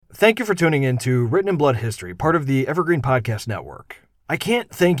Thank you for tuning in to Written in Blood History, part of the Evergreen Podcast Network. I can't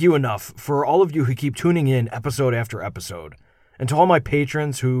thank you enough for all of you who keep tuning in episode after episode, and to all my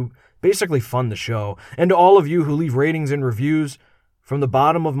patrons who basically fund the show, and to all of you who leave ratings and reviews. From the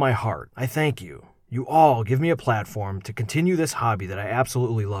bottom of my heart, I thank you. You all give me a platform to continue this hobby that I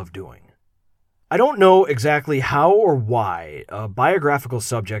absolutely love doing. I don't know exactly how or why a biographical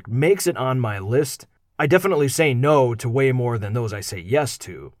subject makes it on my list. I definitely say no to way more than those I say yes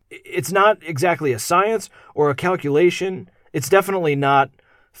to. It's not exactly a science or a calculation. It's definitely not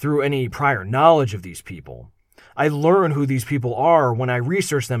through any prior knowledge of these people. I learn who these people are when I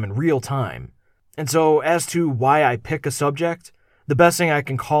research them in real time. And so as to why I pick a subject, the best thing I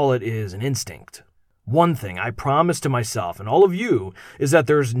can call it is an instinct. One thing I promise to myself and all of you is that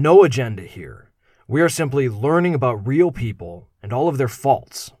there's no agenda here. We are simply learning about real people and all of their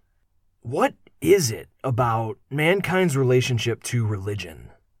faults. What is it about mankind's relationship to religion?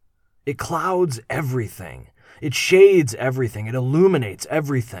 It clouds everything. It shades everything. It illuminates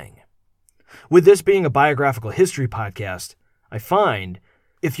everything. With this being a biographical history podcast, I find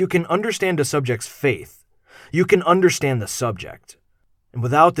if you can understand a subject's faith, you can understand the subject. And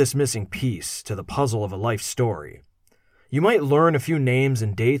without this missing piece to the puzzle of a life story, you might learn a few names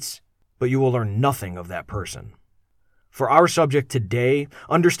and dates, but you will learn nothing of that person. For our subject today,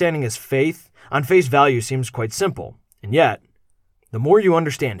 understanding his faith on face value seems quite simple, and yet, the more you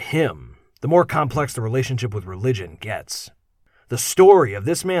understand him, the more complex the relationship with religion gets. The story of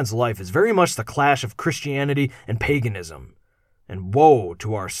this man's life is very much the clash of Christianity and paganism, and woe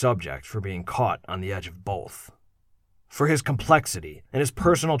to our subject for being caught on the edge of both. For his complexity and his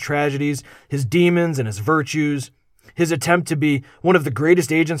personal tragedies, his demons and his virtues, his attempt to be one of the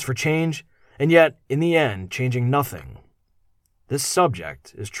greatest agents for change, and yet, in the end, changing nothing. This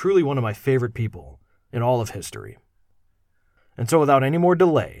subject is truly one of my favorite people in all of history. And so without any more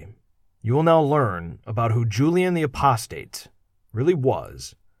delay, you will now learn about who Julian the Apostate really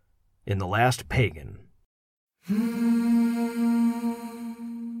was in The Last Pagan.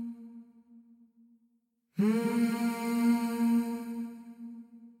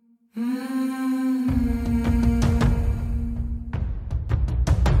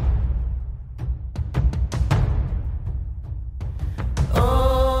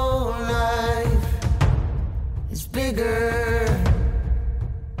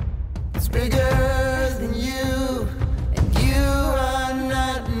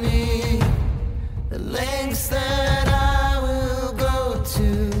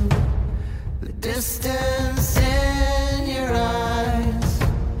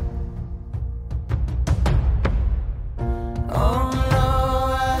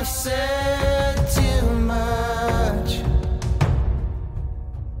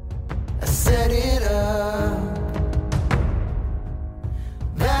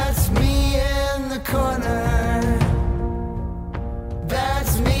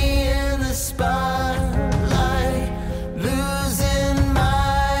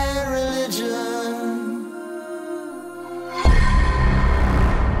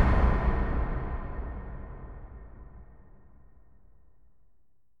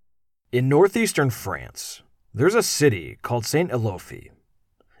 In northeastern France, there's a city called Saint-Elophe.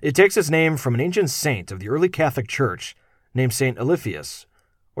 It takes its name from an ancient saint of the early Catholic Church named Saint Eliphas,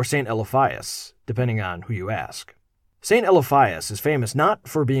 or Saint Eliphas, depending on who you ask. Saint Eliphas is famous not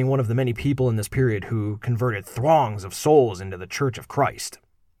for being one of the many people in this period who converted throngs of souls into the Church of Christ,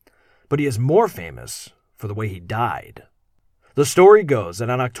 but he is more famous for the way he died. The story goes that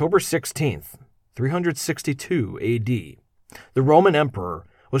on October 16th, 362 A.D., the Roman emperor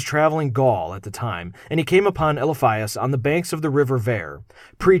was traveling Gaul at the time, and he came upon Eliphas on the banks of the river Ver,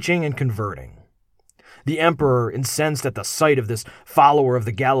 preaching and converting. The emperor, incensed at the sight of this follower of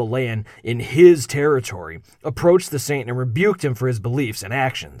the Galilean in his territory, approached the saint and rebuked him for his beliefs and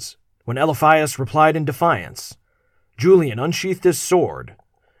actions. When Eliphas replied in defiance, Julian unsheathed his sword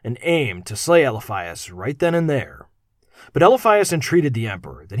and aimed to slay Eliphas right then and there. But Eliphas entreated the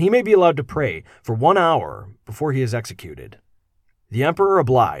emperor that he may be allowed to pray for 1 hour before he is executed. The emperor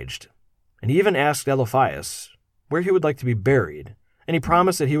obliged, and he even asked Eliphas where he would like to be buried, and he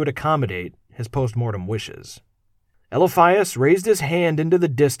promised that he would accommodate his post-mortem wishes. Eliphas raised his hand into the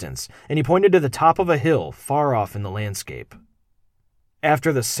distance, and he pointed to the top of a hill far off in the landscape.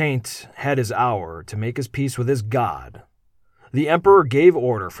 After the saint had his hour to make his peace with his God, the emperor gave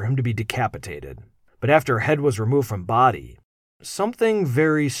order for him to be decapitated. But after head was removed from body, something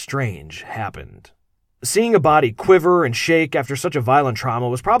very strange happened. Seeing a body quiver and shake after such a violent trauma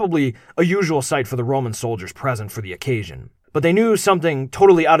was probably a usual sight for the Roman soldiers present for the occasion. But they knew something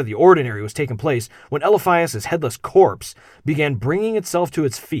totally out of the ordinary was taking place when Eliphaius' headless corpse began bringing itself to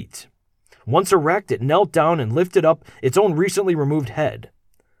its feet. Once erect, it knelt down and lifted up its own recently removed head.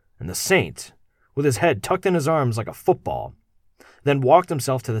 And the saint, with his head tucked in his arms like a football, then walked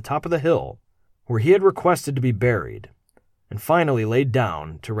himself to the top of the hill where he had requested to be buried, and finally laid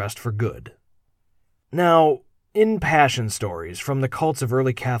down to rest for good. Now, in passion stories from the cults of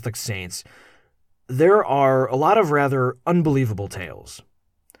early Catholic saints, there are a lot of rather unbelievable tales.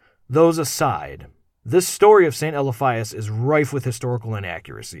 Those aside, this story of St. Eliphaius is rife with historical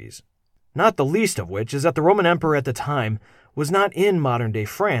inaccuracies, not the least of which is that the Roman emperor at the time was not in modern-day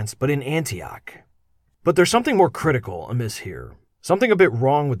France, but in Antioch. But there's something more critical amiss here, something a bit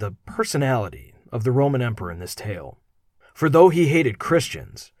wrong with the personality of the Roman emperor in this tale. For though he hated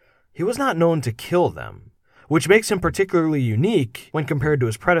Christians, he was not known to kill them, which makes him particularly unique when compared to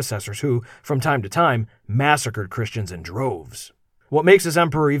his predecessors who, from time to time, massacred Christians in droves. What makes his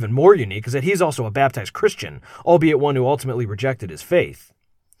emperor even more unique is that he's also a baptized Christian, albeit one who ultimately rejected his faith.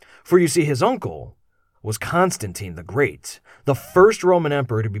 For you see, his uncle was Constantine the Great, the first Roman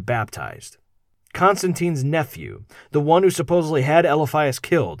emperor to be baptized. Constantine's nephew, the one who supposedly had Eliphaius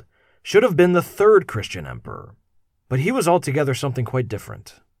killed, should have been the third Christian emperor, but he was altogether something quite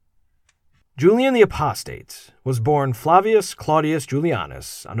different. Julian the Apostate was born Flavius Claudius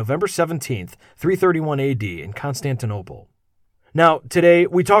Julianus on November 17th, 331 AD in Constantinople. Now, today,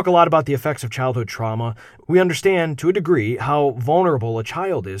 we talk a lot about the effects of childhood trauma. We understand, to a degree, how vulnerable a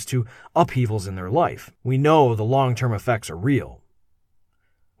child is to upheavals in their life. We know the long-term effects are real.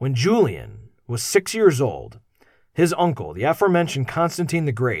 When Julian was 6 years old, his uncle, the aforementioned Constantine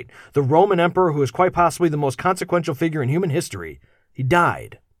the Great, the Roman emperor who is quite possibly the most consequential figure in human history, he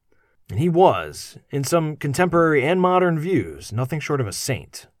died. And he was, in some contemporary and modern views, nothing short of a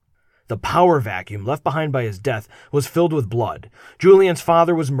saint. The power vacuum left behind by his death was filled with blood. Julian's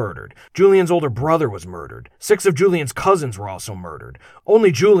father was murdered. Julian's older brother was murdered. 6 of Julian's cousins were also murdered.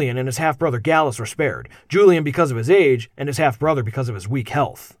 Only Julian and his half-brother Gallus were spared. Julian because of his age, and his half-brother because of his weak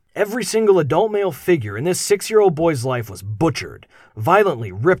health. Every single adult male figure in this 6-year-old boy's life was butchered,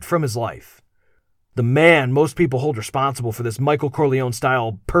 violently ripped from his life. The man most people hold responsible for this Michael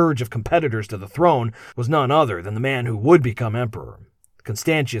Corleone-style purge of competitors to the throne was none other than the man who would become emperor,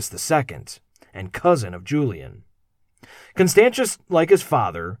 Constantius II, and cousin of Julian. Constantius, like his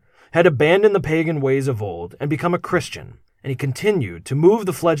father, had abandoned the pagan ways of old and become a Christian, and he continued to move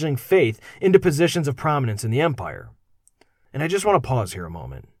the fledgling faith into positions of prominence in the empire. And I just want to pause here a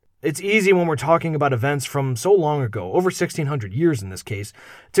moment. It's easy when we're talking about events from so long ago, over 1,600 years in this case,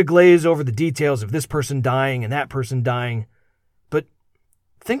 to glaze over the details of this person dying and that person dying. But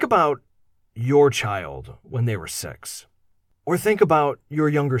think about your child when they were 6. Or think about your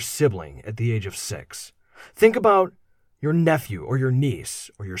younger sibling at the age of 6. Think about your nephew or your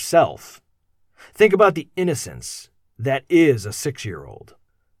niece or yourself. Think about the innocence that is a 6-year-old.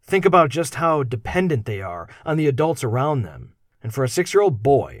 Think about just how dependent they are on the adults around them. And for a 6-year-old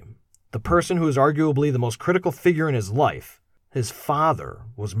boy, the person who is arguably the most critical figure in his life, his father,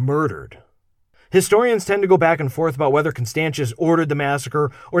 was murdered. Historians tend to go back and forth about whether Constantius ordered the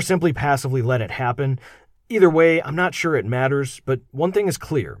massacre or simply passively let it happen. Either way, I'm not sure it matters, but one thing is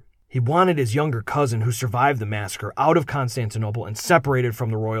clear. He wanted his younger cousin who survived the massacre out of Constantinople and separated from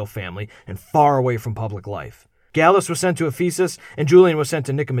the royal family and far away from public life. Gallus was sent to Ephesus, and Julian was sent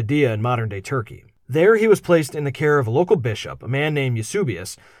to Nicomedia in modern-day Turkey. There he was placed in the care of a local bishop, a man named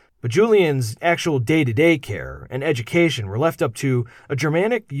Eusebius, but Julian's actual day-to-day care and education were left up to a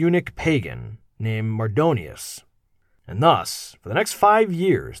Germanic eunuch pagan named Mardonius. And thus, for the next 5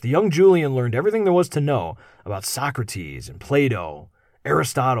 years, the young Julian learned everything there was to know about Socrates and Plato,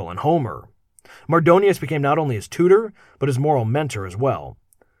 Aristotle and Homer. Mardonius became not only his tutor, but his moral mentor as well.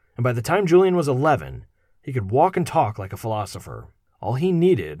 And by the time Julian was 11, he could walk and talk like a philosopher. All he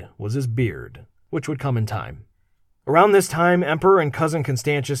needed was his beard, which would come in time. Around this time, Emperor and cousin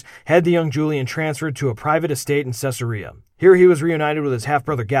Constantius had the young Julian transferred to a private estate in Caesarea. Here he was reunited with his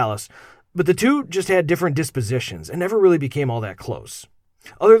half-brother Gallus, but the two just had different dispositions and never really became all that close.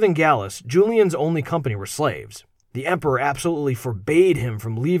 Other than Gallus, Julian's only company were slaves. The emperor absolutely forbade him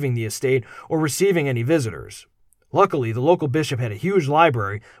from leaving the estate or receiving any visitors. Luckily, the local bishop had a huge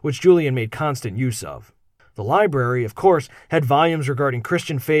library, which Julian made constant use of. The library, of course, had volumes regarding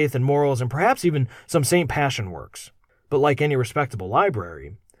Christian faith and morals and perhaps even some Saint Passion works. But like any respectable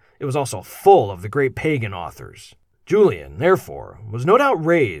library, it was also full of the great pagan authors. Julian, therefore, was no doubt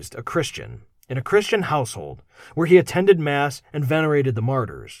raised a Christian in a Christian household where he attended Mass and venerated the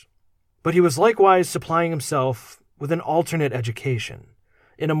martyrs. But he was likewise supplying himself with an alternate education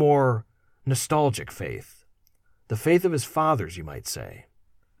in a more nostalgic faith, The faith of his fathers, you might say.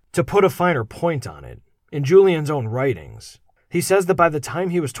 To put a finer point on it, in Julian's own writings, he says that by the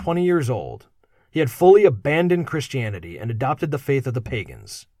time he was 20 years old, he had fully abandoned Christianity and adopted the faith of the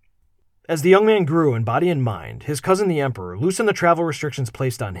pagans. As the young man grew in body and mind, his cousin the emperor loosened the travel restrictions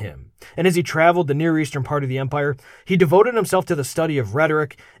placed on him, and as he traveled the Near Eastern part of the empire, he devoted himself to the study of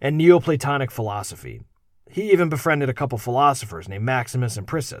rhetoric and Neoplatonic philosophy. He even befriended a couple philosophers named Maximus and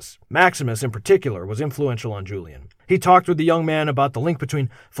Priscus. Maximus, in particular, was influential on Julian. He talked with the young man about the link between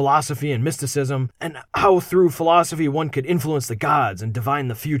philosophy and mysticism, and how through philosophy one could influence the gods and divine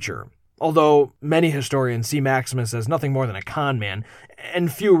the future. Although many historians see Maximus as nothing more than a con man,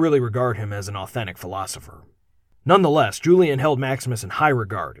 and few really regard him as an authentic philosopher. Nonetheless, Julian held Maximus in high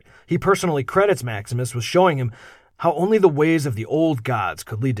regard. He personally credits Maximus with showing him how only the ways of the old gods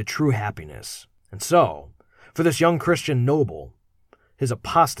could lead to true happiness. And so, for this young Christian noble, his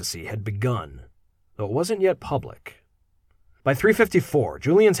apostasy had begun, though it wasn't yet public. By 354,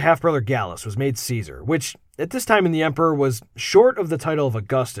 Julian's half-brother Gallus was made Caesar, which, at this time in the emperor, was short of the title of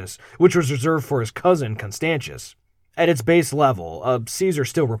Augustus, which was reserved for his cousin Constantius. At its base level, a Caesar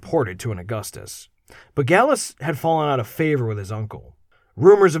still reported to an Augustus. But Gallus had fallen out of favor with his uncle.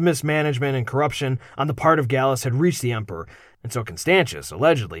 Rumors of mismanagement and corruption on the part of Gallus had reached the emperor, and so Constantius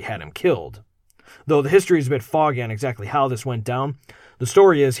allegedly had him killed. Though the history is a bit foggy on exactly how this went down, the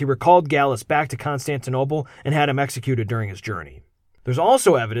story is he recalled Gallus back to Constantinople and had him executed during his journey. There's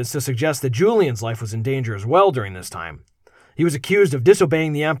also evidence to suggest that Julian's life was in danger as well during this time. He was accused of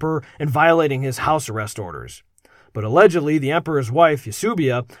disobeying the emperor and violating his house arrest orders. But allegedly, the emperor's wife,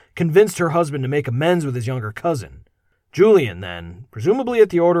 Eusebia, convinced her husband to make amends with his younger cousin. Julian then, presumably at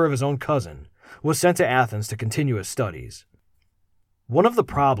the order of his own cousin, was sent to Athens to continue his studies. One of the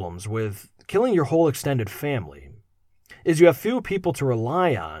problems with killing your whole extended family is you have few people to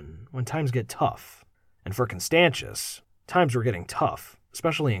rely on when times get tough. And for Constantius, times were getting tough,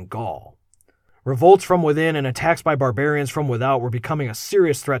 especially in Gaul. Revolts from within and attacks by barbarians from without were becoming a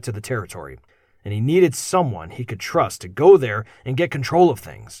serious threat to the territory, and he needed someone he could trust to go there and get control of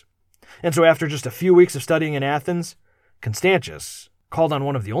things. And so after just a few weeks of studying in Athens, Constantius called on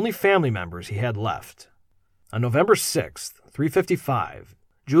one of the only family members he had left. On November 6th, 355,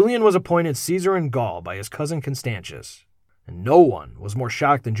 Julian was appointed Caesar in Gaul by his cousin Constantius, and no one was more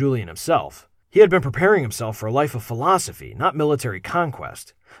shocked than Julian himself. He had been preparing himself for a life of philosophy, not military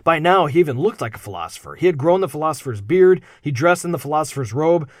conquest. By now, he even looked like a philosopher. He had grown the philosopher's beard, he dressed in the philosopher's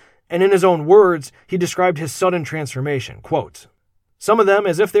robe, and in his own words, he described his sudden transformation, quote, "Some of them,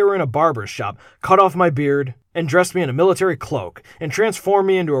 as if they were in a barber's shop, cut off my beard and dressed me in a military cloak and transformed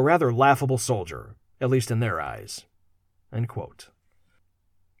me into a rather laughable soldier, at least in their eyes." End quote.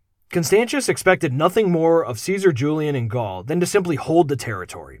 Constantius expected nothing more of Caesar Julian in Gaul than to simply hold the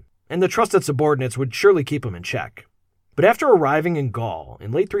territory, and the trusted subordinates would surely keep him in check. But after arriving in Gaul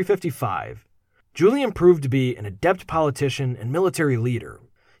in late 355, Julian proved to be an adept politician and military leader.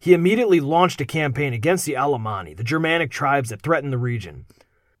 He immediately launched a campaign against the Alemanni, the Germanic tribes that threatened the region.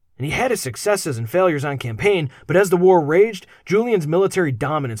 And he had his successes and failures on campaign, but as the war raged, Julian's military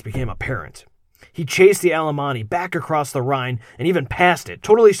dominance became apparent. He chased the Alemanni back across the Rhine and even past it,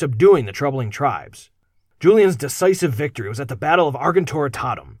 totally subduing the troubling tribes. Julian's decisive victory was at the Battle of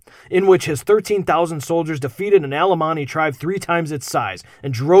Argentoritatum, in which his 13,000 soldiers defeated an Alemanni tribe 3 times its size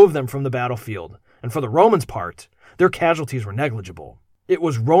and drove them from the battlefield. And for the Romans' part, their casualties were negligible. It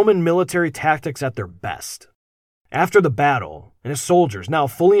was Roman military tactics at their best. After the battle, and his soldiers, now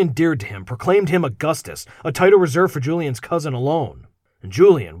fully endeared to him, proclaimed him Augustus, a title reserved for Julian's cousin alone. And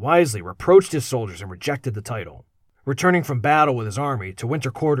Julian wisely reproached his soldiers and rejected the title. Returning from battle with his army to winter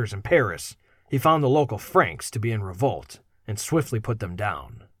quarters in Paris, he found the local Franks to be in revolt and swiftly put them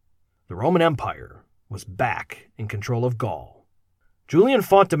down. The Roman Empire was back in control of Gaul. Julian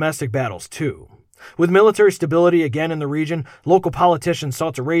fought domestic battles too. With military stability again in the region, local politicians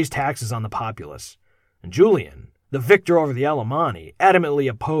sought to raise taxes on the populace. And Julian, the victor over the Alemanni, adamantly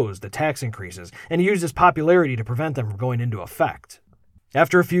opposed the tax increases and used his popularity to prevent them from going into effect.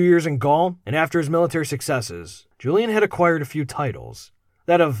 After a few years in Gaul, and after his military successes, Julian had acquired a few titles,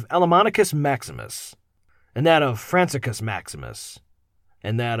 that of Alemannicus Maximus, and that of Franciscus Maximus,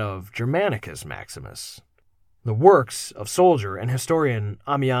 and that of Germanicus Maximus. The works of soldier and historian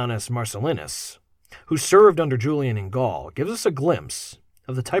Ammianus Marcellinus, who served under Julian in Gaul, gives us a glimpse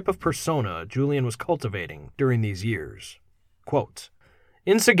of the type of persona Julian was cultivating during these years. Quote,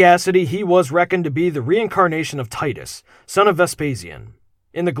 "In sagacity he was reckoned to be the reincarnation of Titus, son of Vespasian.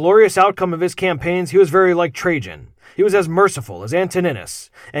 In the glorious outcome of his campaigns he was very like Trajan. He was as merciful as Antoninus,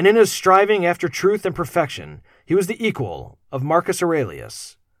 and in his striving after truth and perfection he was the equal of Marcus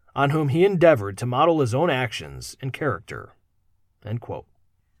Aurelius. on whom he endeavored to model his own actions and character." End quote.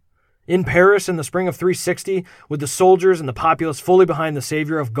 In Paris in the spring of 360, with the soldiers and the populace fully behind the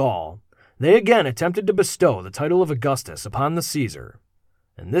savior of Gaul, they again attempted to bestow the title of Augustus upon the Caesar,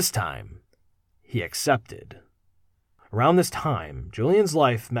 and this time he accepted. Around this time, Julian's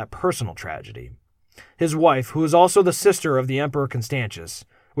life met personal tragedy. His wife, who was also the sister of the Emperor Constantius,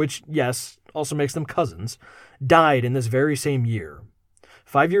 which, yes, also makes them cousins, died in this very same year.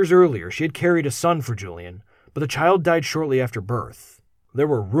 5 years earlier, she had carried a son for Julian, but the child died shortly after birth. There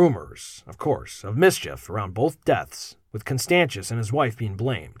were rumors, of course, of mischief around both deaths, with Constantius and his wife being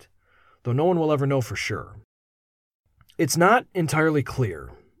blamed, though no one will ever know for sure. It's not entirely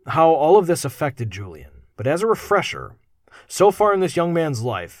clear how all of this affected Julian, but as a refresher, so far in this young man's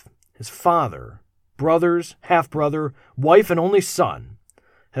life, his father, brothers, half-brother, wife, and only son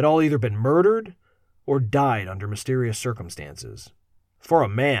had all either been murdered or died under mysterious circumstances. For a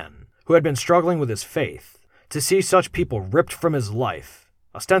man who had been struggling with his faith, to see such people ripped from his life,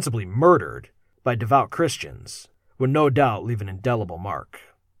 ostensibly murdered by devout Christians, would no doubt leave an indelible mark.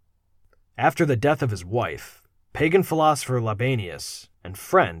 After the death of his wife, pagan philosopher Libanius, and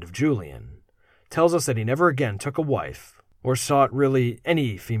friend of Julian, tells us that he never again took a wife or sought really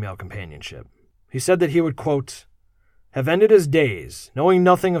any female companionship. He said that he would, quote, "have ended his days, knowing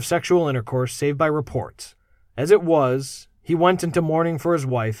nothing of sexual intercourse save by report. As it was, he went into mourning for his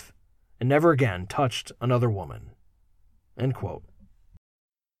wife and never again touched another woman." End quote.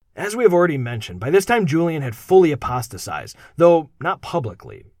 As we have already mentioned, by this time Julian had fully apostatized, though not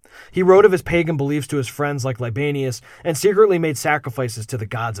publicly. He wrote of his pagan beliefs to his friends like Libanius and secretly made sacrifices to the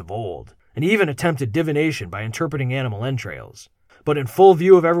gods of old, and even attempted divination by interpreting animal entrails. But in full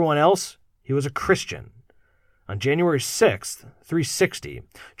view of everyone else, he was a Christian. On January 6th, 360,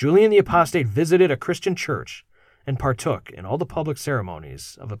 Julian the Apostate visited a Christian church and partook in all the public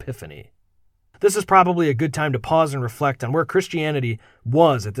ceremonies of Epiphany. This is probably a good time to pause and reflect on where Christianity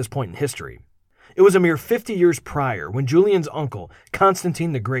was at this point in history. It was a mere 50 years prior when Julian's uncle,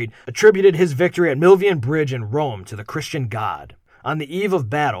 Constantine the Great, attributed his victory at Milvian Bridge in Rome to the Christian god. On the eve of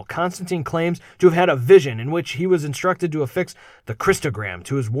battle, Constantine claims to have had a vision in which he was instructed to affix the Christogram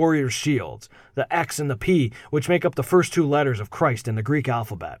to his warriors' shields, the X and the P, which make up the first two letters of Christ in the Greek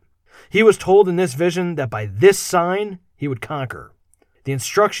alphabet. He was told in this vision that by this sign he would conquer. The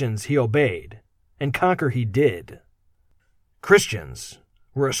instructions he obeyed, and conquer he did. Christians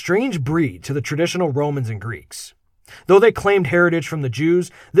were a strange breed to the traditional Romans and Greeks. Though they claimed heritage from the Jews,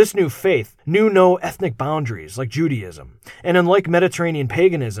 this new faith knew no ethnic boundaries like Judaism, and unlike Mediterranean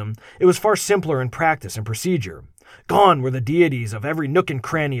paganism, it was far simpler in practice and procedure. Gone were the deities of every nook and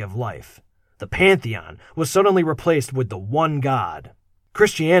cranny of life. The pantheon was suddenly replaced with the one God.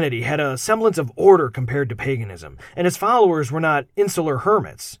 Christianity had a semblance of order compared to paganism, and its followers were not insular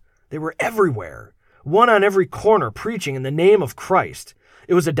hermits. They were everywhere, one on every corner preaching in the name of Christ.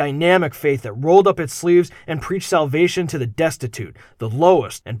 It was a dynamic faith that rolled up its sleeves and preached salvation to the destitute, the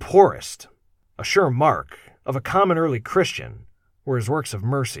lowest and poorest. A sure mark of a common early Christian were his works of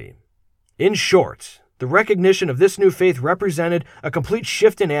mercy. In short, the recognition of this new faith represented a complete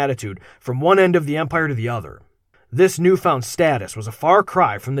shift in attitude from one end of the empire to the other. This newfound status was a far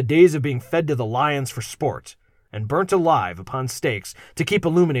cry from the days of being fed to the lions for sport and burnt alive upon stakes to keep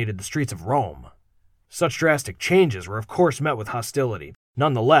illuminated the streets of Rome. Such drastic changes were of course met with hostility.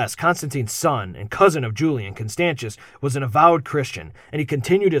 Nonetheless, Constantine's son and cousin of Julian, Constantius, was an avowed Christian, and he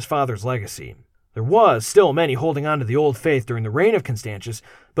continued his father's legacy. There was still many holding on to the old faith during the reign of Constantius,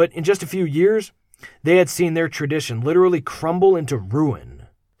 but in just a few years, they had seen their tradition literally crumble into ruin.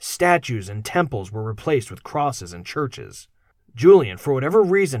 Statues and temples were replaced with crosses and churches. Julian, for whatever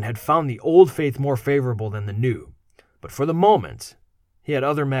reason, had found the old faith more favorable than the new, but for the moment, he had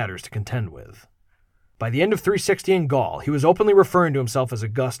other matters to contend with. By the end of 360 in Gaul, he was openly referring to himself as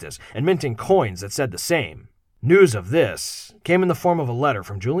Augustus and minting coins that said the same. News of this came in the form of a letter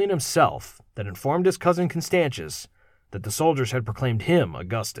from Julian himself that informed his cousin Constantius that the soldiers had proclaimed him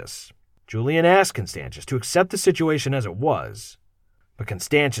Augustus. Julian asked Constantius to accept the situation as it was, but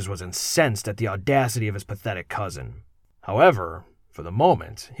Constantius was incensed at the audacity of his pathetic cousin. However, for the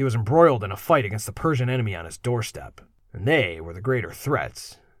moment, he was embroiled in a fight against the Persian enemy on his doorstep, and they were the greater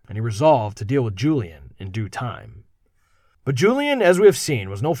threat, and he resolved to deal with Julian in due time. But Julian, as we have seen,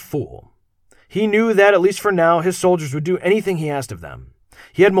 was no fool. He knew that, at least for now, his soldiers would do anything he asked of them.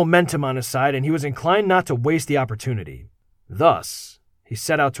 He had momentum on his side, and he was inclined not to waste the opportunity. Thus, he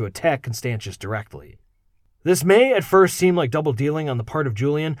set out to attack Constantius directly. This may at first seem like double-dealing on the part of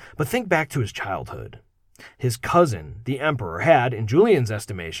Julian, but think back to his childhood. His cousin, the emperor, had, in Julian's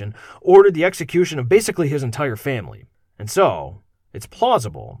estimation, ordered the execution of basically his entire family, and so it's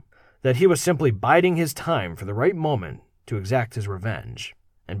plausible that he was simply biding his time for the right moment to exact his revenge,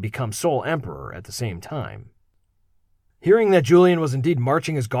 and become sole emperor at the same time. Hearing that Julian was indeed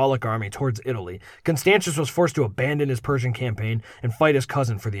marching his Gallic army towards Italy, Constantius was forced to abandon his Persian campaign and fight his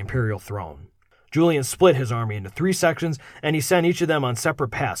cousin for the imperial throne. Julian split his army into 3 sections, and he sent each of them on separate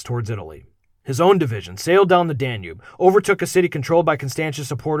paths towards Italy. His own division sailed down the Danube, overtook a city controlled by Constantius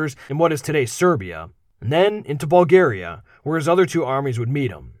supporters in what is today Serbia, and then into Bulgaria, where his other 2 armies would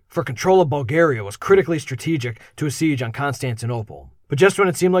meet him. For control of Bulgaria was critically strategic to a siege on Constantinople. But just when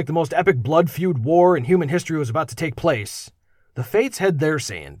it seemed like the most epic blood feud war in human history was about to take place, the fates had their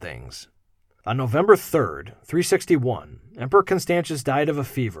say in things. On November 3rd, 361, Emperor Constantius died of a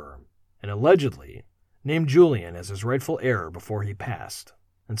fever, and allegedly named Julian as his rightful heir before he passed.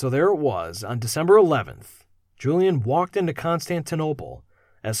 And so there it was, on December 11th, Julian walked into Constantinople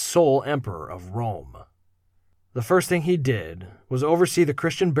as sole emperor of Rome. The first thing he did was oversee the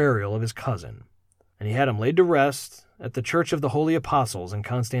Christian burial of his cousin, and he had him laid to rest at the Church of the Holy Apostles in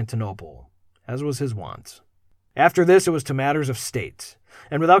Constantinople, as was his wont. After this, it was to matters of state,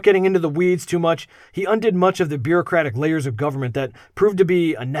 and without getting into the weeds too much, he undid much of the bureaucratic layers of government that proved to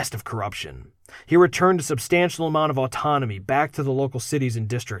be a nest of corruption. He returned a substantial amount of autonomy back to the local cities and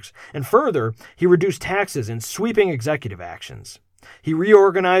districts, and further, he reduced taxes and sweeping executive actions. He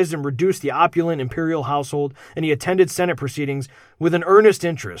reorganized and reduced the opulent imperial household, and he attended Senate proceedings with an earnest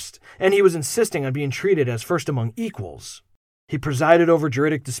interest, and he was insisting on being treated as first among equals. He presided over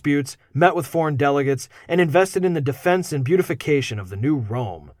juridic disputes, met with foreign delegates, and invested in the defense and beautification of the new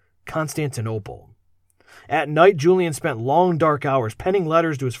Rome, Constantinople. At night, Julian spent long dark hours penning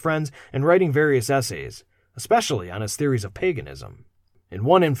letters to his friends and writing various essays, especially on his theories of paganism. In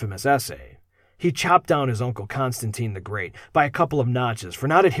one infamous essay, he chopped down his uncle Constantine the Great by a couple of notches for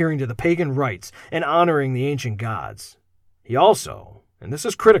not adhering to the pagan rites and honoring the ancient gods. He also, and this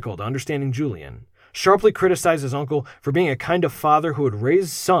is critical to understanding Julian, sharply criticized his uncle for being a kind of father who would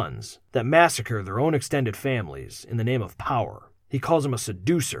raise sons that massacre their own extended families in the name of power. He calls him a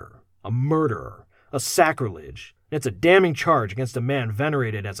seducer, a murderer, a sacrilege, and it's a damning charge against a man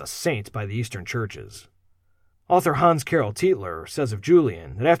venerated as a saint by the Eastern churches. Author Hans Carol Tietler says of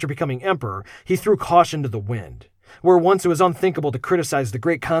Julian that after becoming emperor, he threw caution to the wind. Where once it was unthinkable to criticize the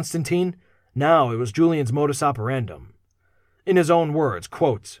great Constantine, now it was Julian's modus operandum. In his own words,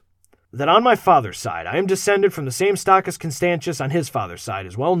 quote, "That on my father's side I am descended from the same stock as Constantius on his father's side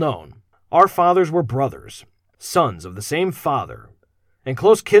is well known. Our fathers were brothers, sons of the same father, and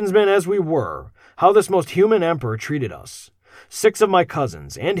close kinsmen as we were, how this most human emperor treated us. 6 of my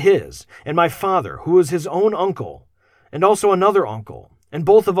cousins, and his, and my father, who was his own uncle, and also another uncle, and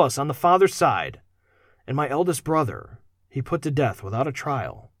both of us on the father's side, and my eldest brother, he put to death without a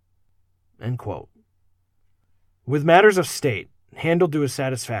trial." End quote. With matters of state handled to his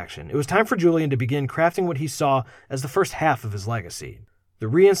satisfaction, it was time for Julian to begin crafting what he saw as the first half of his legacy, the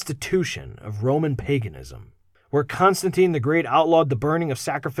reinstitution of Roman paganism. Where Constantine the Great outlawed the burning of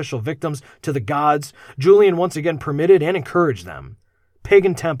sacrificial victims to the gods, Julian once again permitted and encouraged them.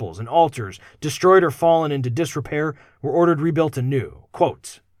 Pagan temples and altars, destroyed or fallen into disrepair, were ordered rebuilt anew.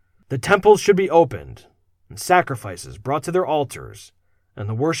 Quote, "The temples should be opened, and sacrifices brought to their altars, and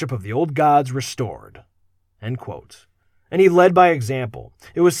the worship of the old gods restored." End quote. And he led by example.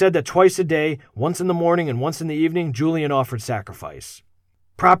 It was said that twice a day, once in the morning and once in the evening, Julian offered sacrifice.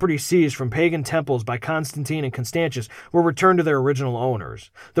 Property seized from pagan temples by Constantine and Constantius were returned to their original owners.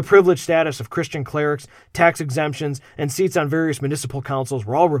 The privileged status of Christian clerics, tax exemptions, and seats on various municipal councils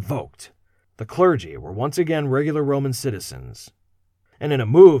were all revoked. The clergy were once again regular Roman citizens. And in a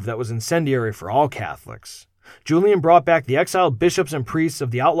move that was incendiary for all Catholics, Julian brought back the exiled bishops and priests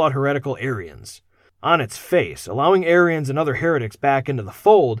of the outlawed heretical Arians. On its face, allowing Arians and other heretics back into the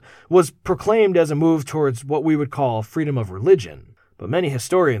fold was proclaimed as a move towards what we would call freedom of religion. But many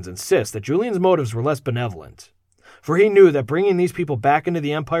historians insist that Julian's motives were less benevolent, for he knew that bringing these people back into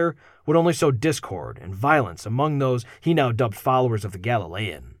the empire would only sow discord and violence among those he now dubbed followers of the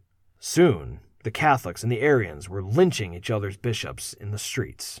Galilean. Soon, the Catholics and the Arians were lynching each other's bishops in the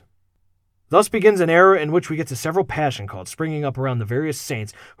streets. Thus begins an era in which we get to several passion cults springing up around the various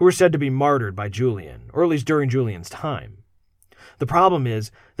saints who were said to be martyred by Julian, or at least during Julian's time. The problem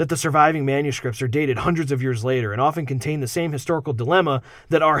is that the surviving manuscripts are dated hundreds of years later and often contain the same historical dilemma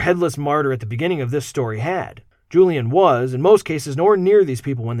that our headless martyr at the beginning of this story had. Julian was, in most cases, nowhere near these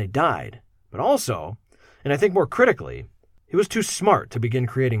people when they died. But also, and I think more critically, he was too smart to begin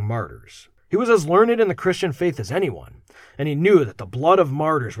creating martyrs. He was as learned in the Christian faith as anyone, and he knew that the blood of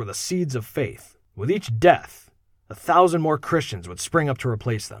martyrs were the seeds of faith. With each death, 1,000 more Christians would spring up to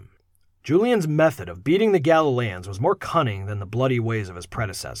replace them. Julian's method of beating the Galileans was more cunning than the bloody ways of his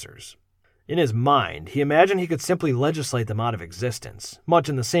predecessors. In his mind, he imagined he could simply legislate them out of existence, much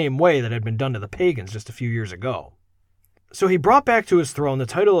in the same way that had been done to the pagans just a few years ago. So he brought back to his throne the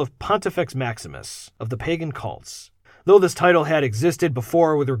title of Pontifex Maximus of the pagan cults. Though this title had existed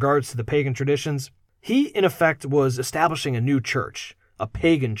before with regards to the pagan traditions, he, in effect, was establishing a new church, a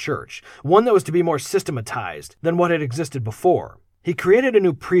pagan church, one that was to be more systematized than what had existed before. He created a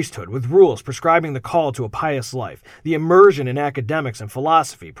new priesthood with rules prescribing the call to a pious life, the immersion in academics and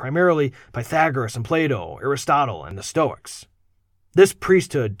philosophy, primarily Pythagoras and Plato, Aristotle, and the Stoics. This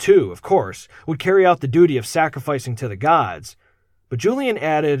priesthood, too, of course, would carry out the duty of sacrificing to the gods, but Julian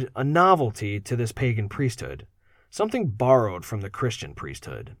added a novelty to this pagan priesthood, something borrowed from the Christian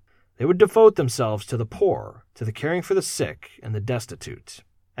priesthood. They would devote themselves to the poor, to the caring for the sick and the destitute.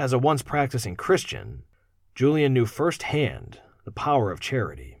 As a once practicing Christian, Julian knew firsthand the power of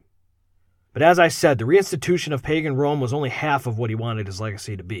charity. But as I said, the reinstitution of pagan Rome was only half of what he wanted his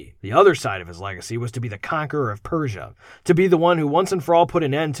legacy to be. The other side of his legacy was to be the conqueror of Persia, to be the one who once and for all put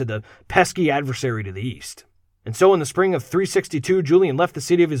an end to the pesky adversary to the east. And so in the spring of 362, Julian left the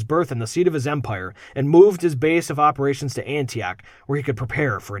city of his birth and the seat of his empire and moved his base of operations to Antioch, where he could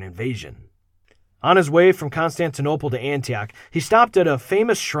prepare for an invasion. On his way from Constantinople to Antioch, he stopped at a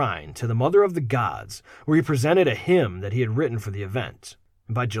famous shrine to the Mother of the Gods, where he presented a hymn that he had written for the event.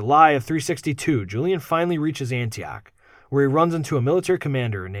 And by July of 362, Julian finally reaches Antioch, where he runs into a military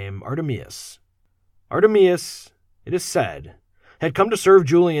commander named Artemius. Artemius, it is said, had come to serve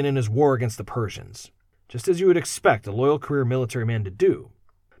Julian in his war against the Persians, just as you would expect a loyal career military man to do.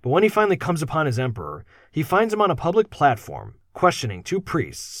 But when he finally comes upon his emperor, he finds him on a public platform, questioning two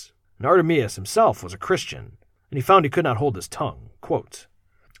priests. And Artemius himself was a Christian, and he found he could not hold his tongue. Quote,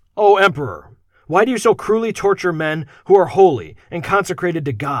 "O Emperor, why do you so cruelly torture men who are holy and consecrated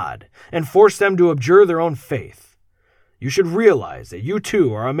to God, and force them to abjure their own faith? You should realize that you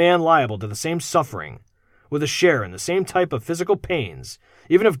too are a man liable to the same suffering, with a share in the same type of physical pains,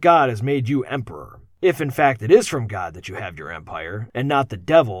 even if God has made you emperor. If in fact it is from God that you have your empire, and not the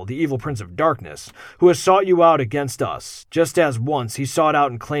devil, the evil prince of darkness, who has sought you out against us, just as once he sought out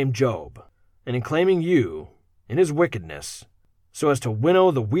and claimed Job, and in claiming you, in his wickedness, so as to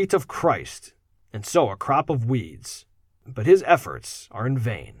winnow the wheat of Christ, and sow a crop of weeds. But his efforts are in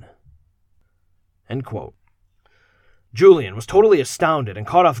vain." End quote. Julian was totally astounded and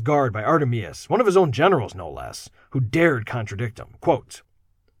caught off guard by Artemius, one of his own generals no less, who dared contradict him. Quote,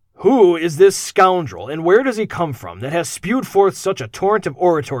 "Who is this scoundrel, and where does he come from that has spewed forth such a torrent of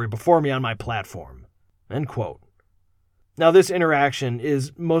oratory before me on my platform?" End quote. Now, this interaction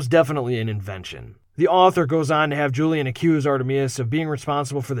is most definitely an invention. The author goes on to have Julian accuse Artemius of being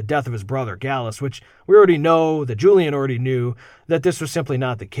responsible for the death of his brother Gallus, which we already know, that Julian already knew, that this was simply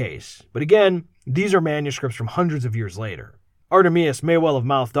not the case. But again, these are manuscripts from hundreds of years later. Artemius may well have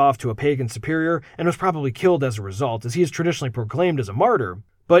mouthed off to a pagan superior and was probably killed as a result, as he is traditionally proclaimed as a martyr,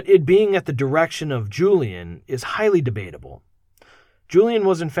 but it being at the direction of Julian is highly debatable. Julian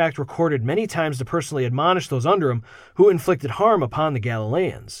was in fact recorded many times to personally admonish those under him who inflicted harm upon the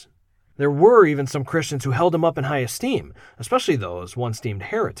Galileans. There were even some Christians who held him up in high esteem, especially those once deemed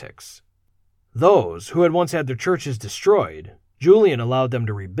heretics. Those who had once had their churches destroyed, Julian allowed them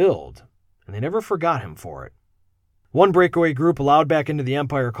to rebuild, and they never forgot him for it. One breakaway group allowed back into the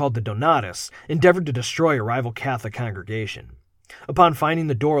empire, called the Donatists, endeavored to destroy a rival Catholic congregation. Upon finding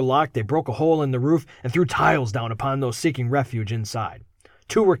the door locked, they broke a hole in the roof and threw tiles down upon those seeking refuge inside.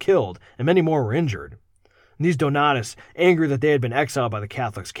 2 were killed, and many more were injured. And these Donatists, angry that they had been exiled by the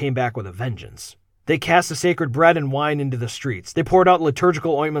Catholics, came back with a vengeance. They cast the sacred bread and wine into the streets. They poured out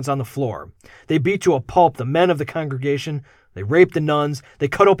liturgical ointments on the floor. They beat to a pulp the men of the congregation. They raped the nuns. They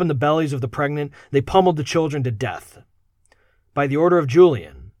cut open the bellies of the pregnant. They pummeled the children to death. By the order of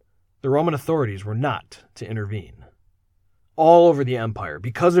Julian, the Roman authorities were not to intervene. All over the empire,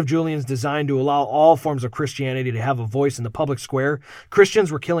 because of Julian's design to allow all forms of Christianity to have a voice in the public square,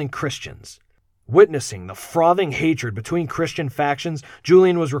 Christians were killing Christians. Witnessing the frothing hatred between Christian factions,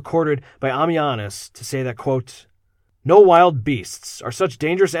 Julian was recorded by Ammianus to say that, quote, "No wild beasts are such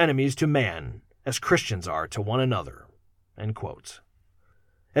dangerous enemies to man as Christians are to one another." End quote.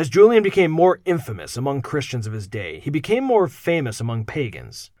 As Julian became more infamous among Christians of his day, he became more famous among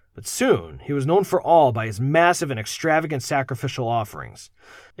pagans. But soon, he was known for all by his massive and extravagant sacrificial offerings.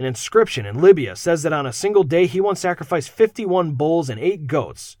 An inscription in Libya says that on a single day he once sacrificed 51 bulls and 8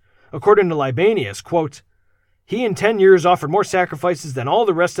 goats. According to Libanius, quote, "He in 10 years offered more sacrifices than all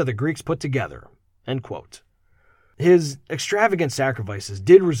the rest of the Greeks put together." End quote. His extravagant sacrifices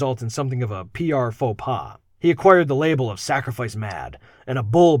did result in something of a PR faux pas. He acquired the label of sacrifice mad, and a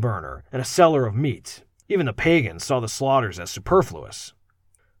bull burner, and a seller of meat. Even the pagans saw the slaughters as superfluous.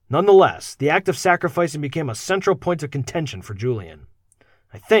 Nonetheless, the act of sacrificing became a central point of contention for Julian.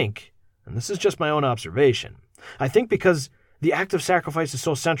 I think, and this is just my own observation, I think because the act of sacrifice is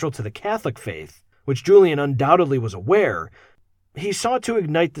so central to the Catholic faith, which Julian undoubtedly was aware, he sought to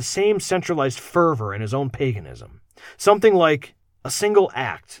ignite the same centralized fervor in his own paganism. Something like a single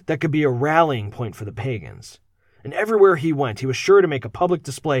act that could be a rallying point for the pagans. And everywhere he went, he was sure to make a public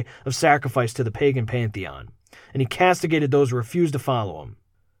display of sacrifice to the pagan pantheon, and he castigated those who refused to follow him.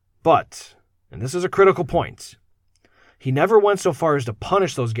 But, and this is a critical point, he never went so far as to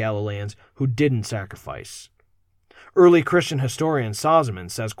punish those Galileans who didn't sacrifice. Early Christian historian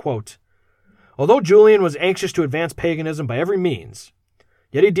Sozomen says, quote, "Although Julian was anxious to advance paganism by every means,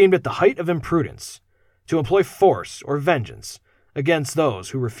 yet he deemed it the height of imprudence to employ force or vengeance against those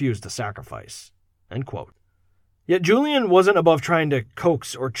who refused to sacrifice." End quote. Yet Julian wasn't above trying to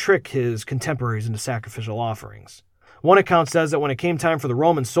coax or trick his contemporaries into sacrificial offerings. One account says that when it came time for the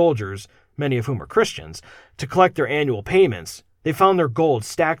Roman soldiers, many of whom were Christians, to collect their annual payments, they found their gold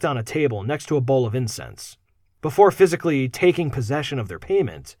stacked on a table next to a bowl of incense. Before physically taking possession of their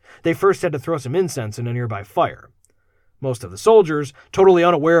payment, they first had to throw some incense in a nearby fire. Most of the soldiers, totally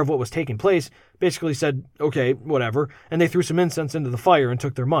unaware of what was taking place, basically said, okay, whatever, and they threw some incense into the fire and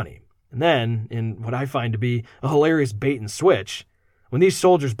took their money. And then, in what I find to be a hilarious bait and switch, when these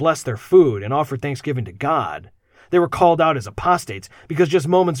soldiers blessed their food and offered thanksgiving to God, they were called out as apostates because just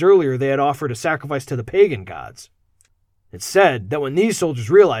moments earlier they had offered a sacrifice to the pagan gods. It's said that when these soldiers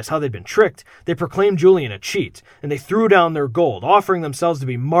realized how they'd been tricked, they proclaimed Julian a cheat, and they threw down their gold, offering themselves to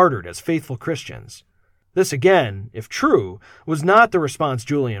be martyred as faithful Christians. This again, if true, was not the response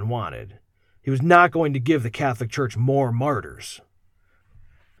Julian wanted. He was not going to give the Catholic Church more martyrs.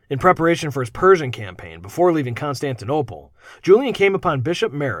 In preparation for his Persian campaign, before leaving Constantinople, Julian came upon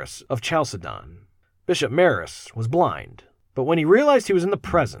Bishop Maris of Chalcedon. Bishop Maris was blind, but when he realized he was in the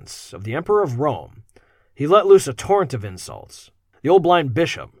presence of the Emperor of Rome, he let loose a torrent of insults. The old blind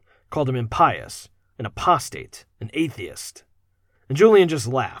bishop called him impious, an apostate, an atheist. And Julian just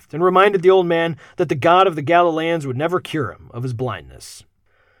laughed and reminded the old man that the God of the Galileans would never cure him of his blindness.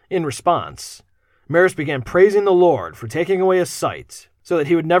 In response, Maris began praising the Lord for taking away his sight so that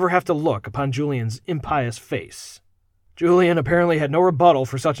he would never have to look upon Julian's impious face. Julian apparently had no rebuttal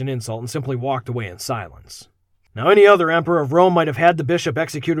for such an insult and simply walked away in silence. Now, any other emperor of Rome might have had the bishop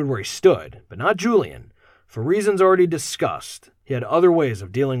executed where he stood, but not Julian. For reasons already discussed, he had other ways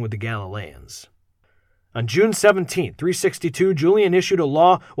of dealing with the Galileans. On June 17, 362, Julian issued a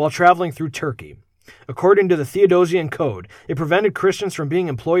law while traveling through Turkey. According to the Theodosian Code, it prevented Christians from being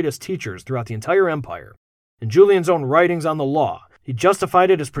employed as teachers throughout the entire empire. In Julian's own writings on the law, he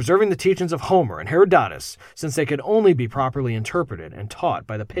justified it as preserving the teachings of Homer and Herodotus, since they could only be properly interpreted and taught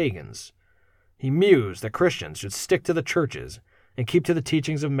by the pagans. He mused that Christians should stick to the churches and keep to the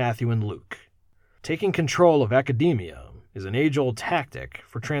teachings of Matthew and Luke. Taking control of academia is an age-old tactic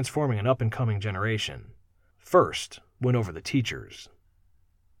for transforming an up-and-coming generation. First, win over the teachers.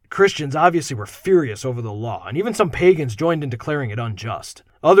 Christians obviously were furious over the law, and even some pagans joined in declaring it unjust.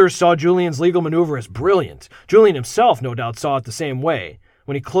 Others saw Julian's legal maneuver as brilliant. Julian himself no doubt saw it the same way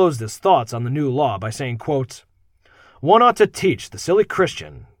when he closed his thoughts on the new law by saying, quote, "One ought to teach the silly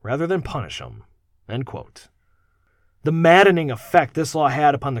Christian rather than punish him." End quote. The maddening effect this law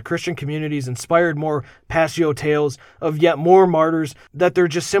had upon the Christian communities inspired more Passio tales of yet more martyrs that there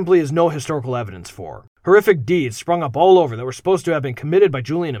just simply is no historical evidence for. Horrific deeds sprung up all over that were supposed to have been committed by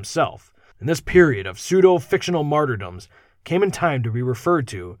Julian himself, and this period of pseudo-fictional martyrdoms came in time to be referred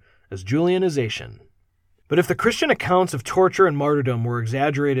to as Julianization. But if the Christian accounts of torture and martyrdom were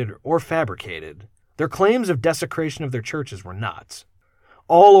exaggerated or fabricated, their claims of desecration of their churches were not.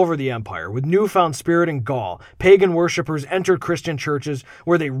 All over the empire, with newfound spirit and gall, pagan worshippers entered Christian churches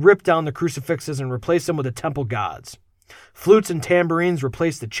where they ripped down the crucifixes and replaced them with the temple gods. Flutes and tambourines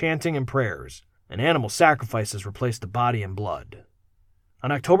replaced the chanting and prayers, and animal sacrifices replaced the body and blood.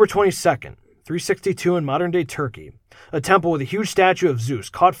 On October 22nd, 362 in modern-day Turkey, a temple with a huge statue of Zeus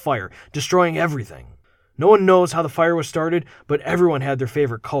caught fire, destroying everything. No one knows how the fire was started, but everyone had their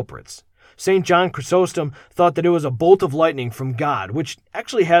favorite culprits. St. John Chrysostom thought that it was a bolt of lightning from God, which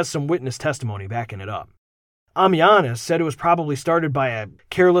actually has some witness testimony backing it up. Ammianus said it was probably started by a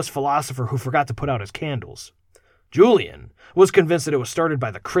careless philosopher who forgot to put out his candles. Julian was convinced that it was started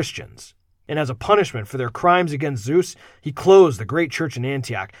by the Christians, and as a punishment for their crimes against Zeus, he closed the great church in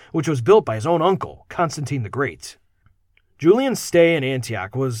Antioch, which was built by his own uncle, Constantine the Great. Julian's stay in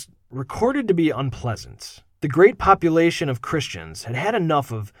Antioch was recorded to be unpleasant. The great population of Christians had had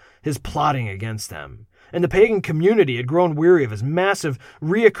enough of his plotting against them, and the pagan community had grown weary of his massive,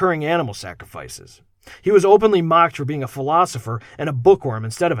 reoccurring animal sacrifices. He was openly mocked for being a philosopher and a bookworm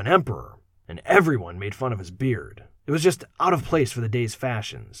instead of an emperor, and everyone made fun of his beard. It was just out of place for the day's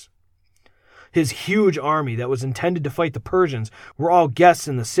fashions. His huge army that was intended to fight the Persians were all guests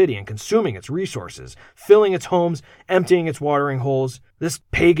in the city and consuming its resources, filling its homes, emptying its watering holes. This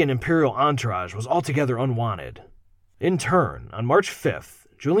pagan imperial entourage was altogether unwanted. In turn, on March 5th,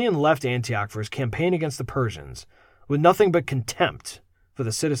 Julian left Antioch for his campaign against the Persians, with nothing but contempt for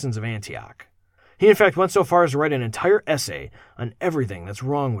the citizens of Antioch. He in fact went so far as to write an entire essay on everything that's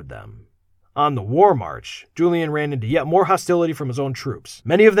wrong with them. On the war march, Julian ran into yet more hostility from his own troops.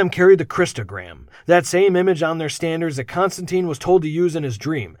 Many of them carried the Christogram, that same image on their standards that Constantine was told to use in his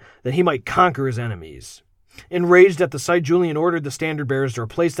dream, that he might conquer his enemies. Enraged at the sight, Julian ordered the standard bearers to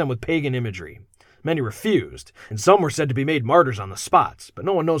replace them with pagan imagery. Many refused, and some were said to be made martyrs on the spot, but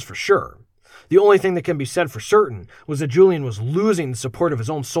no one knows for sure. The only thing that can be said for certain was that Julian was losing the support of his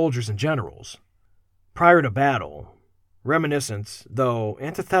own soldiers and generals. Prior to battle, reminiscent, though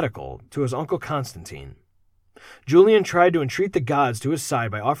antithetical, to his uncle Constantine, Julian tried to entreat the gods to his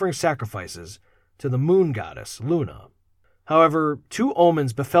side by offering sacrifices to the moon goddess, Luna. However, two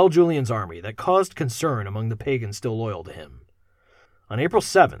omens befell Julian's army that caused concern among the pagans still loyal to him. On April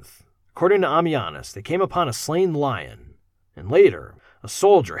 7th, according to Ammianus, they came upon a slain lion, and later, a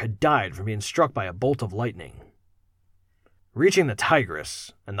soldier had died from being struck by a bolt of lightning. Reaching the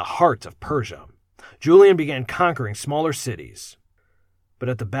Tigris and the heart of Persia, Julian began conquering smaller cities. But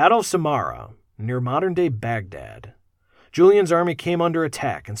at the Battle of Samarra, near modern-day Baghdad, Julian's army came under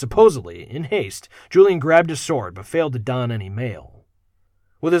attack, and supposedly, in haste, Julian grabbed his sword but failed to don any mail.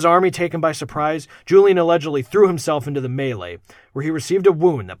 With his army taken by surprise, Julian allegedly threw himself into the melee, where he received a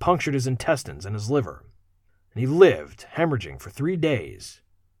wound that punctured his intestines and his liver. And he lived, hemorrhaging, for 3 days.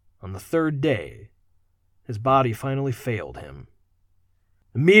 On the 3rd day, his body finally failed him.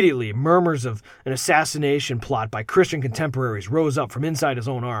 Immediately, murmurs of an assassination plot by Christian contemporaries rose up from inside his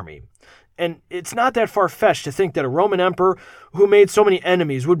own army. And it's not that far-fetched to think that a Roman emperor who made so many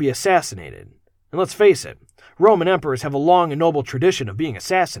enemies would be assassinated. And let's face it, Roman emperors have a long and noble tradition of being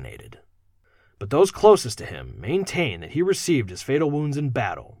assassinated. But those closest to him maintain that he received his fatal wounds in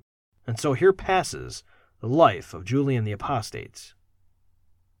battle. And so here passes the life of Julian the Apostate.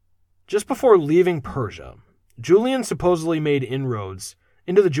 Just before leaving Persia, Julian supposedly made inroads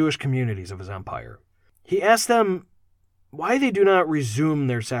into the Jewish communities of his empire. He asked them why they do not resume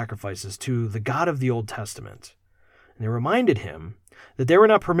their sacrifices to the God of the Old Testament. And they reminded him that they were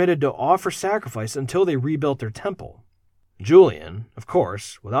not permitted to offer sacrifice until they rebuilt their temple. Julian, of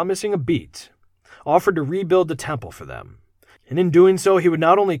course, without missing a beat, offered to rebuild the temple for them. And in doing so, he would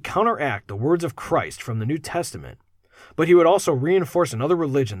not only counteract the words of Christ from the New Testament, but he would also reinforce another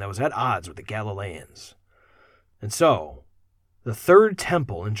religion that was at odds with the Galileans. And so, the third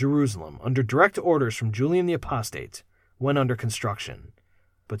temple in Jerusalem, under direct orders from Julian the Apostate, went under construction.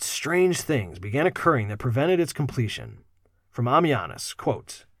 But strange things began occurring that prevented its completion. From Ammianus,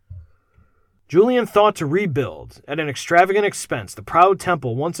 quote, Julian thought to rebuild, at an extravagant expense, the proud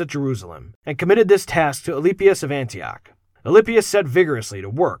temple once at Jerusalem, and committed this task to Alypius of Antioch. Alypius set vigorously to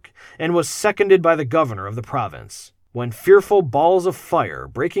work, and was seconded by the governor of the province, when fearful balls of fire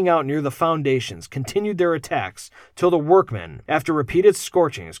breaking out near the foundations continued their attacks till the workmen, after repeated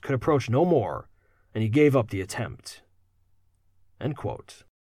scorchings, could approach no more, and he gave up the attempt. End quote.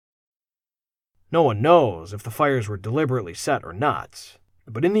 No one knows if the fires were deliberately set or not,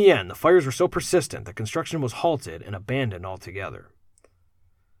 but in the end, the fires were so persistent that construction was halted and abandoned altogether.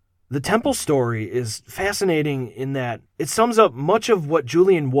 The temple story is fascinating in that it sums up much of what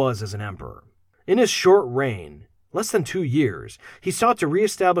Julian was as an emperor. In his short reign, less than 2 years, he sought to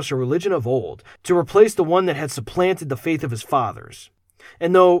reestablish a religion of old, to replace the one that had supplanted the faith of his fathers.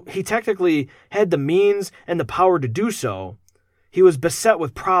 And though he technically had the means and the power to do so, he was beset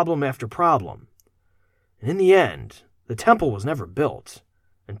with problem after problem. And in the end, the temple was never built,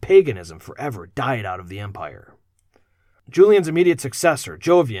 and paganism forever died out of the empire. Julian's immediate successor,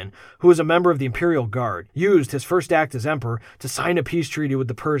 Jovian, who was a member of the Imperial Guard, used his first act as emperor to sign a peace treaty with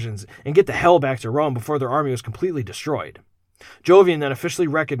the Persians and get the hell back to Rome before their army was completely destroyed. Jovian then officially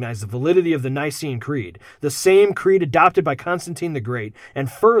recognized the validity of the Nicene Creed, the same creed adopted by Constantine the Great,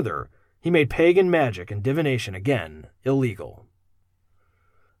 and further, he made pagan magic and divination again illegal.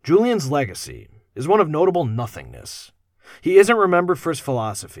 Julian's legacy is one of notable nothingness. He isn't remembered for his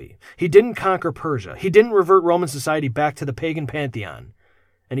philosophy. He didn't conquer Persia. He didn't revert Roman society back to the pagan pantheon.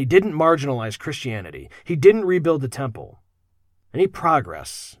 And he didn't marginalize Christianity. He didn't rebuild the temple. Any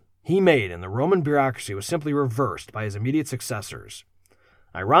progress he made in the Roman bureaucracy was simply reversed by his immediate successors.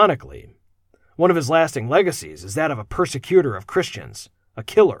 Ironically, One of his lasting legacies is that of a persecutor of Christians, a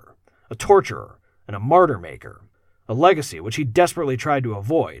killer, a torturer, and a martyr maker, a legacy which he desperately tried to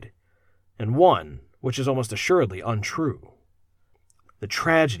avoid, and one which is almost assuredly untrue. The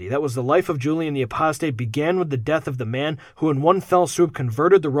tragedy that was the life of Julian the Apostate began with the death of the man who in one fell swoop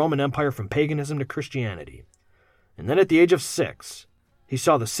converted the Roman Empire from paganism to Christianity. And then at the age of 6, he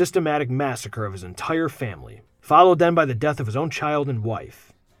saw the systematic massacre of his entire family, followed then by the death of his own child and wife.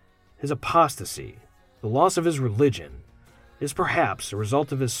 His apostasy, the loss of his religion, is perhaps a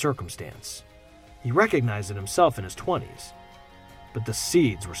result of his circumstance. He recognized it himself in his 20s, but the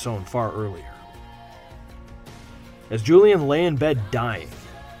seeds were sown far earlier. As Julian lay in bed dying,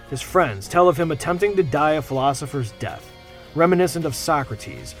 his friends tell of him attempting to die a philosopher's death, reminiscent of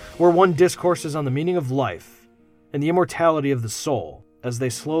Socrates, where one discourses on the meaning of life and the immortality of the soul as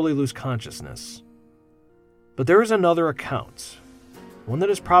they slowly lose consciousness. But there is another account, one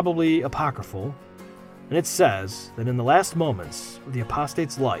that is probably apocryphal, and it says that in the last moments of the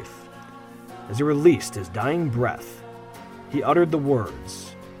apostate's life, as he released his dying breath, he uttered the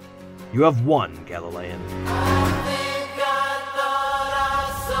words, "You have won, Galilean."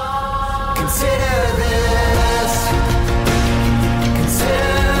 Consider this,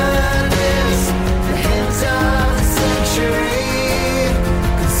 the hint of the century.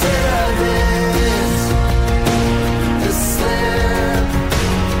 Consider this, the slip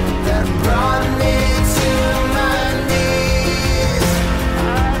that brought me to my knees.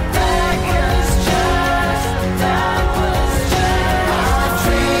 That was just a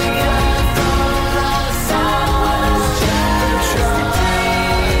dream. I thought I saw was just a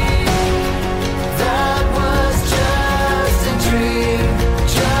dream. That was just a dream,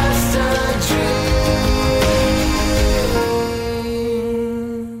 just a dream.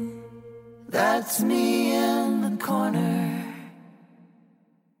 That's me in the corner.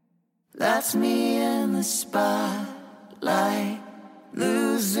 That's me in the spotlight,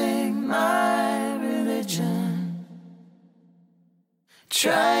 losing my religion,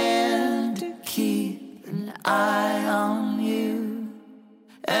 trying to keep an eye on you,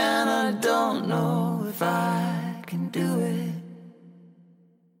 and I don't know if I can do it.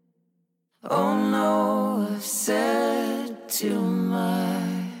 Oh no, I've said too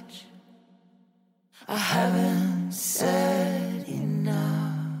much. I haven't said enough.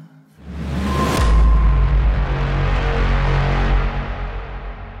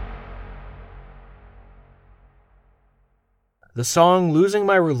 The song Losing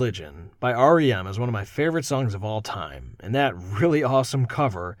My Religion by R.E.M. is one of my favorite songs of all time, and that really awesome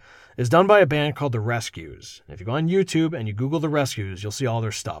cover is done by a band called The Rescues. If you go on YouTube and you Google The Rescues, you'll see all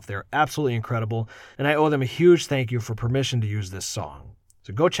their stuff. They're absolutely incredible, and I owe them a huge thank you for permission to use this song.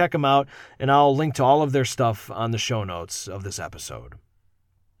 So go check them out, and I'll link to all of their stuff on the show notes of this episode.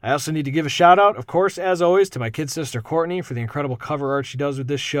 I also need to give a shout out, of course, as always, to my kid sister Courtney for the incredible cover art she does with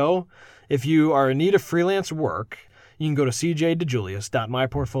this show. If you are in need of freelance work, you can go to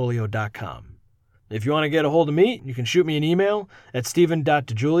cjdejulius.myportfolio.com. If you want to get a hold of me, you can shoot me an email at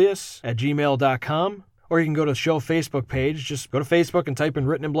steven.dejulius@gmail.com, or you can go to the show Facebook page. Just go to Facebook and type in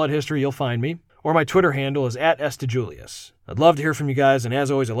Written in Blood History, you'll find me. Or my Twitter handle is @sdejulius. I'd love to hear from you guys, and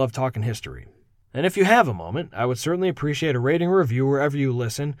as always, I love talking history. And if you have a moment, I would certainly appreciate a rating or review wherever you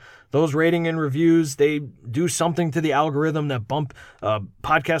listen. Those rating and reviews, they do something to the algorithm that bump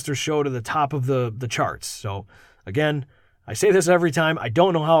podcasters' show to the top of the charts. So, again, I say this every time. I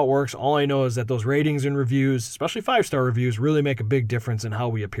don't know how it works. All I know is that those ratings and reviews, especially 5-star reviews, really make a big difference in how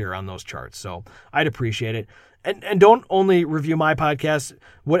we appear on those charts. So I'd appreciate it. And don't only review my podcast.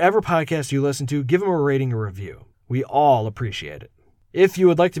 Whatever podcast you listen to, give them a rating or review. We all appreciate it. If you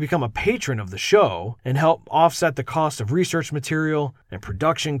would like to become a patron of the show and help offset the cost of research material and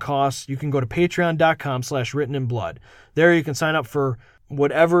production costs, you can go to patreon.com/writteninblood. There you can sign up for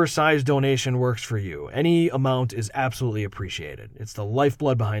whatever size donation works for you. Any amount is absolutely appreciated. It's the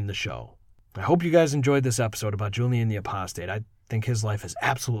lifeblood behind the show. I hope you guys enjoyed this episode about Julian the Apostate. I think his life is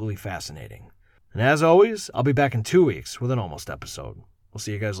absolutely fascinating. And as always, I'll be back in 2 weeks with an almost episode. We'll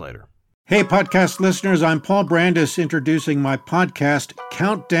see you guys later. Hey, podcast listeners, I'm Paul Brandis introducing my podcast,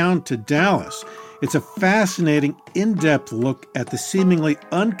 Countdown to Dallas. It's a fascinating, in-depth look at the seemingly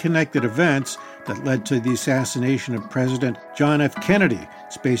unconnected events that led to the assassination of President John F. Kennedy.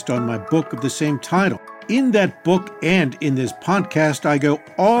 It's based on my book of the same title. In that book and in this podcast, I go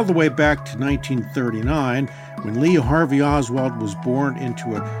all the way back to 1939, when Lee Harvey Oswald was born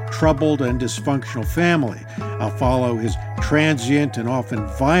into a troubled and dysfunctional family. I'll follow his transient and often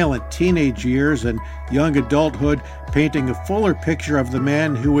violent teenage years and young adulthood, painting a fuller picture of the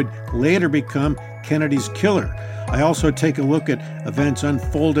man who would later become Kennedy's killer. I also take a look at events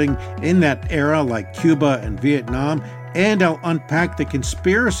unfolding in that era like Cuba and Vietnam, and I'll unpack the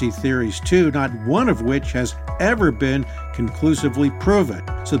conspiracy theories too, not one of which has ever been conclusively proven.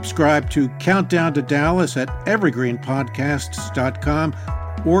 Subscribe to Countdown to Dallas at evergreenpodcasts.com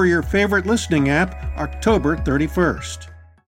or your favorite listening app, October 31st.